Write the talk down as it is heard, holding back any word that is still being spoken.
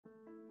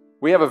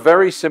We have a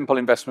very simple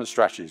investment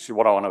strategy. This is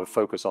what I want to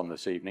focus on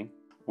this evening.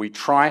 We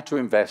try to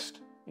invest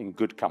in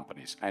good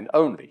companies and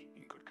only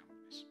in good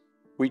companies.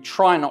 We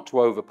try not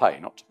to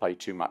overpay, not to pay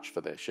too much for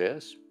their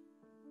shares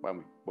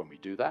when we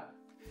do that.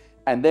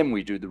 And then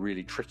we do the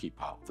really tricky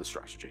part of the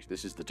strategy.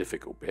 This is the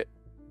difficult bit.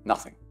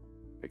 Nothing.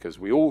 Because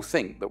we all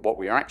think that what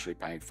we are actually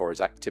paying for is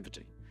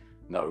activity.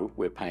 No,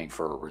 we're paying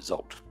for a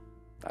result.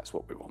 That's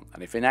what we want.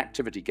 And if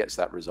inactivity gets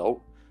that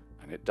result,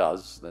 and it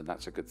does, then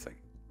that's a good thing.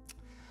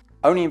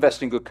 Only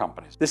invest in good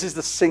companies. This is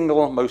the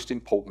single most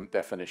important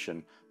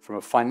definition from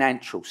a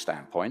financial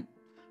standpoint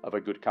of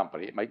a good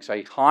company. It makes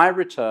a high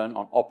return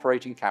on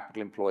operating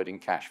capital employed in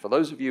cash. For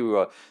those of you who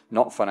are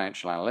not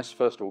financial analysts,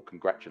 first of all,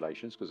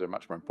 congratulations, because there are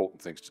much more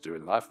important things to do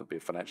in life than be a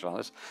financial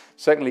analyst.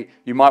 Secondly,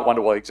 you might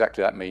wonder what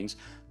exactly that means.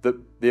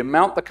 The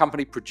amount the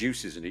company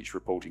produces in each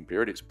reporting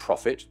period, its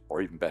profit,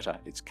 or even better,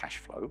 its cash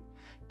flow,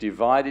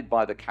 divided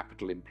by the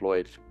capital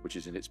employed, which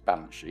is in its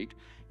balance sheet,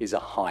 is a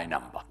high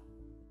number.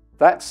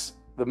 That's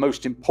the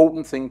most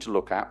important thing to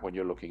look at when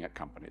you're looking at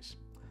companies.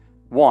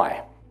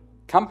 Why?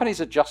 Companies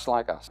are just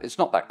like us. It's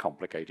not that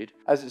complicated.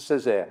 As it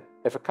says there,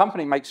 if a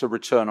company makes a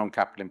return on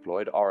capital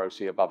employed,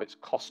 ROCE, above its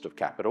cost of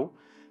capital,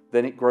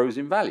 then it grows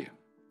in value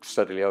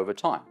steadily over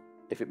time.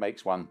 If it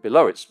makes one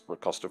below its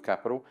cost of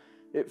capital,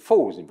 it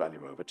falls in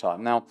value over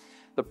time. Now,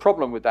 the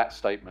problem with that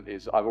statement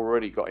is I've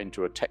already got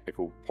into a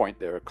technical point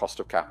there, a cost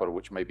of capital,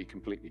 which may be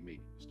completely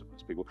meaningless to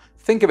most people.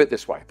 Think of it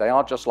this way. They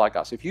are just like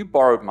us. If you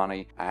borrowed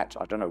money at,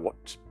 I don't know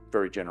what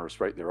very generous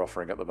rate they're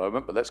offering at the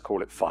moment, but let's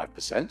call it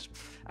 5%,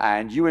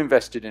 and you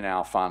invested in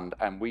our fund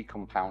and we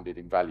compounded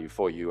in value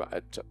for you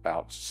at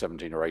about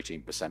 17 or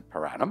 18%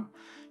 per annum,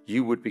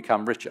 you would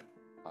become richer.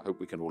 I hope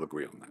we can all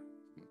agree on that.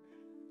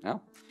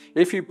 Now,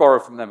 if you borrow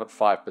from them at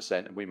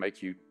 5% and we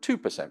make you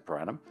 2% per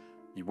annum,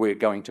 we're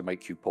going to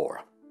make you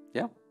poorer.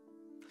 Yeah?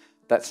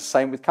 That's the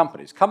same with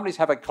companies. Companies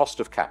have a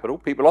cost of capital.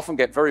 People often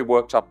get very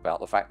worked up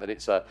about the fact that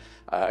it's a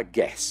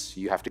guess.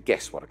 You have to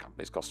guess what a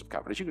company's cost of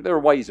capital is. There are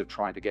ways of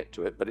trying to get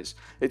to it, but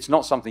it's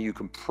not something you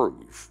can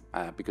prove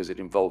because it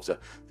involves a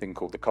thing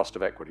called the cost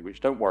of equity,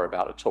 which don't worry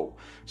about at all.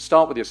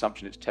 Start with the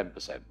assumption it's 10%,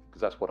 because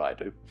that's what I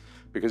do.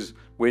 Because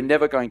we're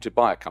never going to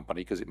buy a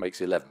company because it makes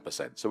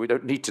 11%. So we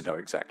don't need to know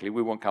exactly.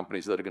 We want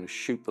companies that are going to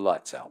shoot the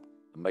lights out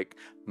and make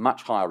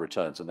much higher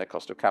returns than their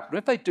cost of capital.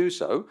 And if they do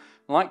so,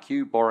 like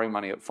you borrowing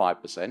money at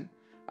 5%,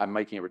 and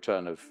making a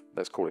return of,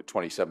 let's call it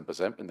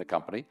 27% in the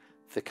company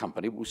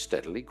will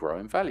steadily grow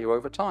in value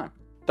over time.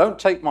 Don't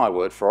take my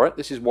word for it.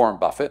 This is Warren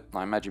Buffett.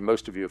 I imagine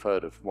most of you have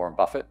heard of Warren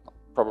Buffett,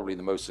 probably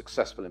the most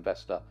successful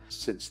investor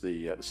since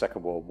the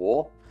Second World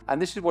War. And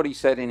this is what he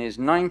said in his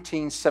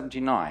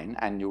 1979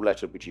 annual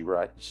letter, which he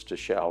writes to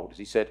shareholders.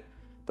 He said,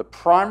 "The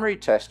primary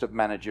test of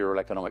managerial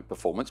economic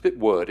performance," a bit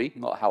wordy,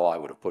 not how I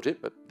would have put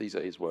it, but these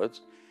are his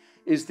words,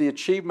 "is the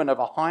achievement of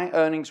a high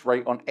earnings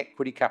rate on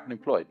equity capital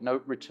employed,"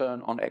 note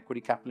return on equity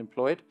capital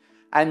employed,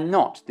 "and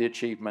not the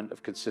achievement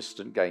of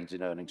consistent gains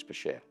in earnings per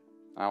share."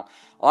 Now,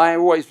 I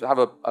always have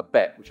a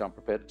bet, which I'm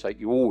prepared to take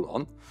you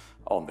all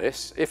on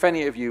this. If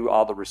any of you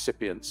are the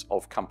recipients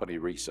of company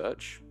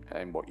research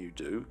and what you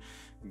do,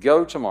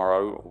 go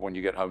tomorrow when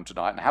you get home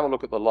tonight and have a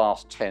look at the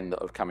last 10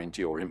 that have come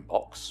into your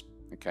inbox,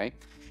 okay?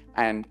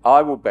 And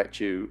I will bet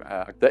you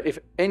that if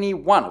any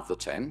one of the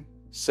 10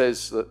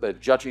 says that they're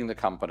judging the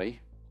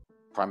company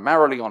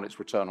primarily on its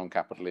return on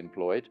capital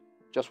employed,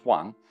 just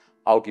one,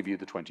 I'll give you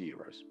the 20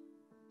 euros.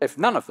 If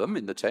none of them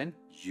in the 10,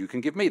 you can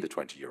give me the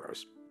 20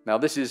 euros. Now,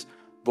 this is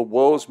the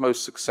world's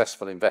most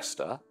successful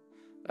investor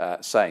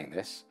saying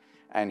this,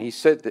 and he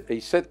said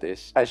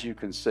this, as you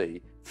can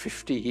see,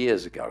 50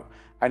 years ago,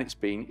 and it's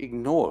been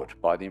ignored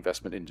by the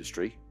investment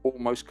industry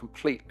almost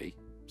completely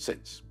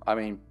since. I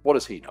mean, what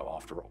does he know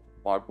after all?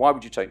 Why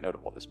would you take note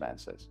of what this man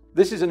says?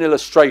 This is an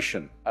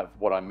illustration of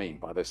what I mean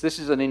by this. This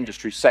is an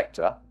industry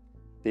sector,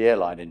 the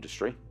airline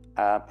industry.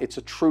 It's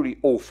a truly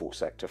awful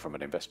sector from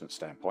an investment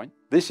standpoint.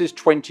 This is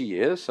 20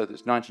 years, so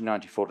that's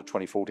 1994 to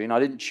 2014. I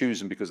didn't choose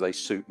them because they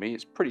suit me.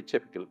 It's pretty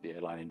typical of the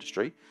airline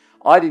industry.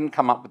 I didn't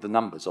come up with the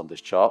numbers on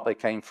this chart. They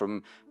came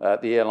from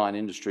the Airline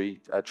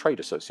Industry Trade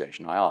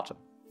Association, IATA.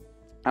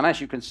 And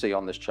as you can see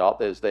on this chart,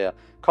 there's their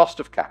cost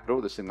of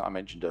capital, this thing that I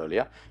mentioned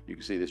earlier. You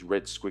can see this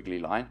red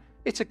squiggly line.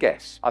 It's a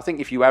guess. I think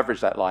if you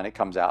average that line, it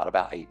comes out at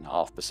about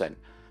 8.5%.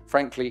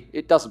 Frankly,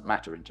 it doesn't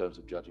matter in terms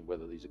of judging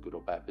whether these are good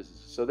or bad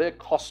businesses. So their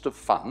cost of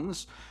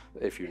funds,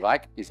 if you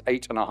like, is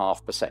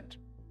 8.5%.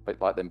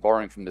 But like them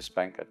borrowing from this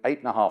bank at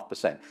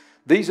 8.5%.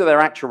 These are their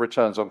actual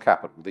returns on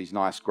capital, these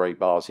nice grey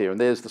bars here. And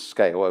there's the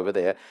scale over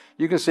there.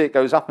 You can see it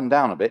goes up and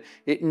down a bit.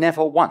 It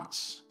never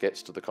once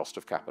gets to the cost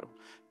of capital.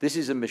 This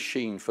is a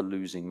machine for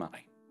losing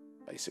money,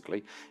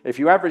 basically. If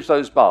you average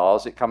those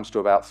bars, it comes to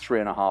about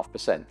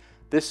 3.5%.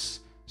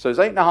 So it's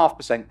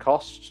 8.5%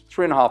 cost,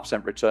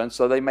 3.5% return,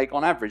 so they make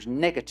on average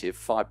negative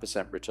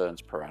 5%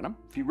 returns per annum.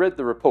 If you read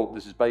the report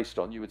this is based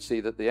on, you would see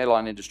that the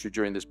airline industry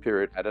during this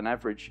period had an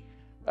average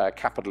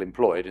capital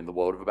employed in the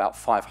world of about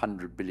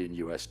 $500 billion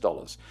US.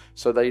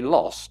 So they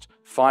lost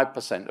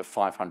 5% of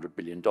 $500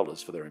 billion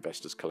for their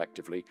investors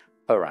collectively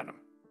per annum.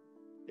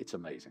 It's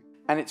amazing.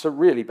 And it's a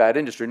really bad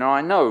industry. Now,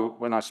 I know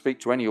when I speak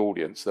to any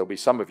audience, there'll be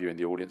some of you in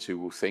the audience who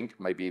will think,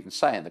 maybe even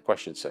say in the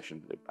question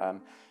session, well,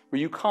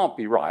 you can't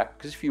be right,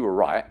 because if you were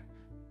right,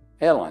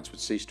 airlines would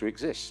cease to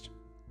exist.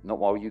 Not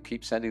while you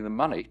keep sending them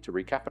money to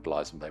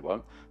recapitalize them, they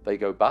won't. They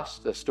go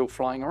bust, they're still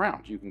flying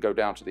around. You can go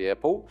down to the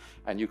airport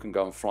and you can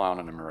go and fly on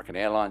an American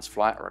Airlines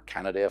flight or a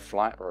Canadair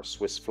flight or a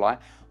Swiss flight.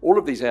 All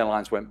of these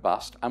airlines went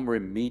bust and were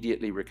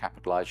immediately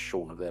recapitalized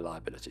shorn of their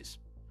liabilities.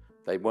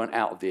 They weren't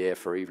out of the air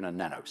for even a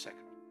nanosecond,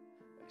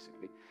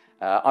 basically.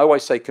 I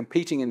always say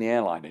competing in the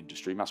airline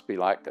industry must be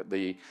like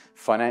the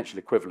financial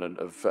equivalent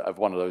of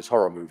one of those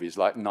horror movies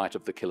like Night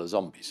of the Killer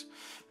Zombies.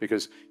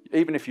 Because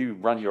even if you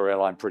run your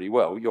airline pretty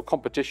well, your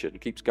competition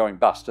keeps going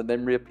bust and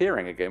then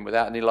reappearing again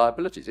without any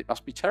liabilities. It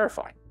must be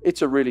terrifying.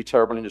 It's a really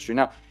terrible industry.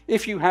 Now,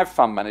 if you have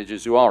fund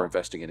managers who are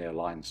investing in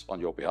airlines on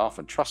your behalf,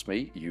 and trust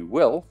me, you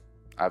will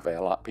have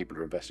people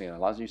who are investing in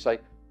airlines, and you say,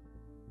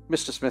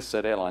 Mr. Smith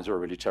said airlines are a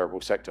really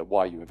terrible sector.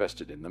 Why are you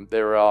invested in them?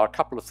 There are a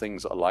couple of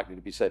things that are likely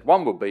to be said.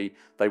 One will be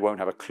they won't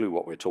have a clue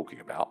what we're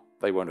talking about.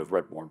 They won't have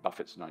read Warren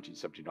Buffett's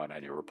 1979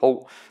 annual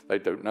report. They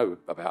don't know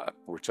about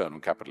return on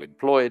capital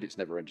employed. It's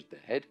never entered their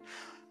head.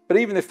 But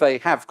even if they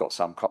have got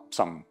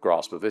some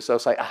grasp of this, they'll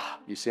say,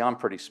 you see, I'm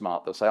pretty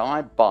smart. They'll say,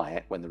 I buy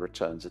it when the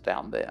returns are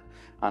down there,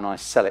 and I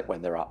sell it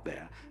when they're up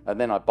there. And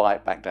then I buy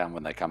it back down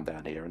when they come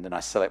down here, and then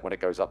I sell it when it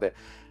goes up there.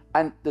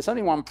 And there's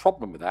only one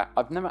problem with that.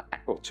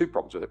 Two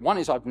problems with it. One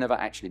is I've never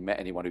actually met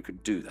anyone who can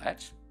do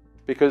that,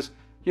 because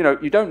you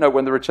don't know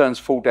when the returns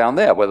fall down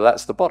there, whether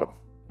that's the bottom.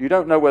 You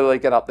don't know whether they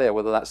get up there,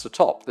 whether that's the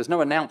top. There's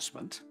no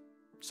announcement.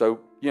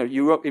 So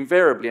you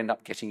invariably end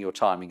up getting your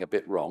timing a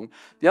bit wrong.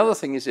 The other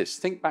thing is this: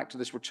 think back to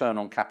this return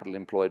on capital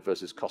employed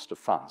versus cost of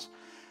funds.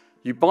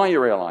 You buy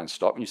your airline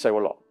stock and you say,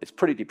 well, look, it's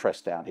pretty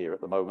depressed down here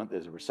at the moment.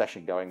 There's a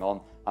recession going on,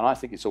 and I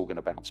think it's all going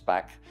to bounce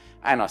back.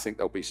 And I think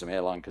there'll be some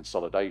airline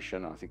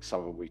consolidation. I think some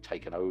of them will be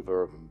taken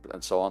over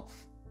and so on.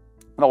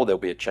 Or there'll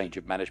be a change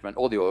of management,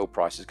 or the oil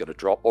price is going to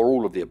drop, or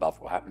all of the above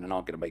will happen, and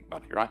I'm going to make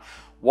money, right?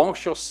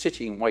 Whilst you're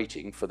sitting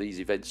waiting for these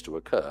events to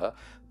occur,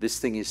 this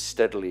thing is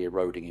steadily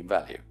eroding in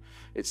value.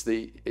 It's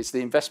the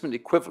investment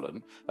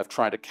equivalent of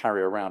trying to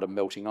carry around a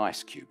melting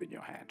ice cube in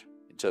your hand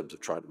in terms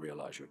of trying to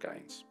realize your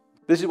gains.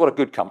 This is what a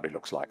good company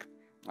looks like.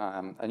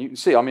 And you can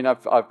see, I mean,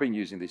 I've been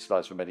using these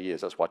slides for many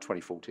years. That's why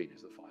 2014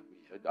 is the 5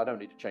 year. I don't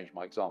need to change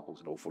my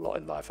examples an awful lot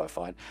in life, I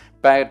find.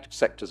 Bad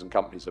sectors and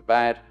companies are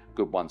bad,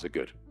 good ones are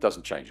good.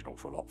 Doesn't change an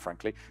awful lot,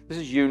 frankly. This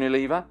is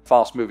Unilever,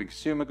 fast-moving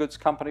consumer goods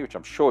company, which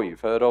I'm sure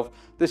you've heard of.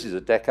 This is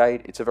a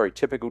decade. It's a very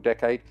typical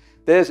decade.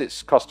 There's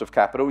its cost of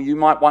capital. You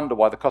might wonder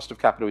why the cost of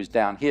capital is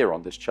down here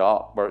on this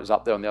chart, where it's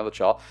up there on the other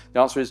chart. The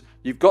answer is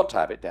you've got to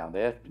have it down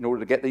there in order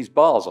to get these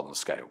bars on the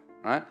scale,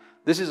 right?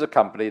 This is a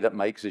company that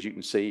makes, as you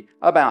can see,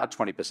 about a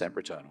 20%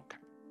 return on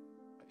capital,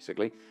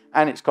 basically.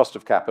 And its cost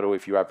of capital,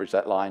 if you average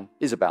that line,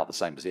 is about the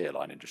same as the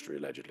airline industry,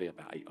 allegedly,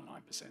 about 8 or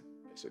 9%,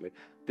 basically.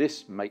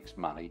 This makes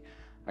money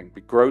and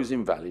grows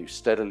in value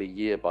steadily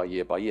year by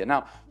year by year.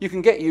 Now, you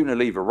can get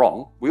Unilever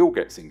wrong. We all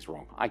get things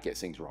wrong. I get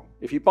things wrong.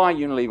 If you buy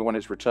Unilever when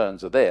its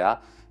returns are there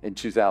in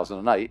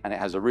 2008 and it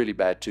has a really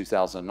bad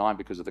 2009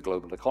 because of the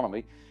global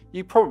economy,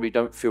 you probably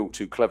don't feel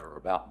too clever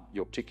about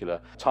your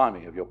particular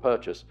timing of your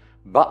purchase.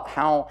 But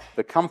how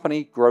the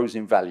company grows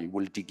in value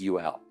will dig you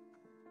out.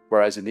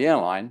 Whereas in the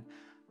airline,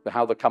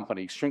 how the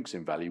company shrinks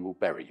in value will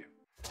bury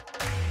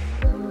you.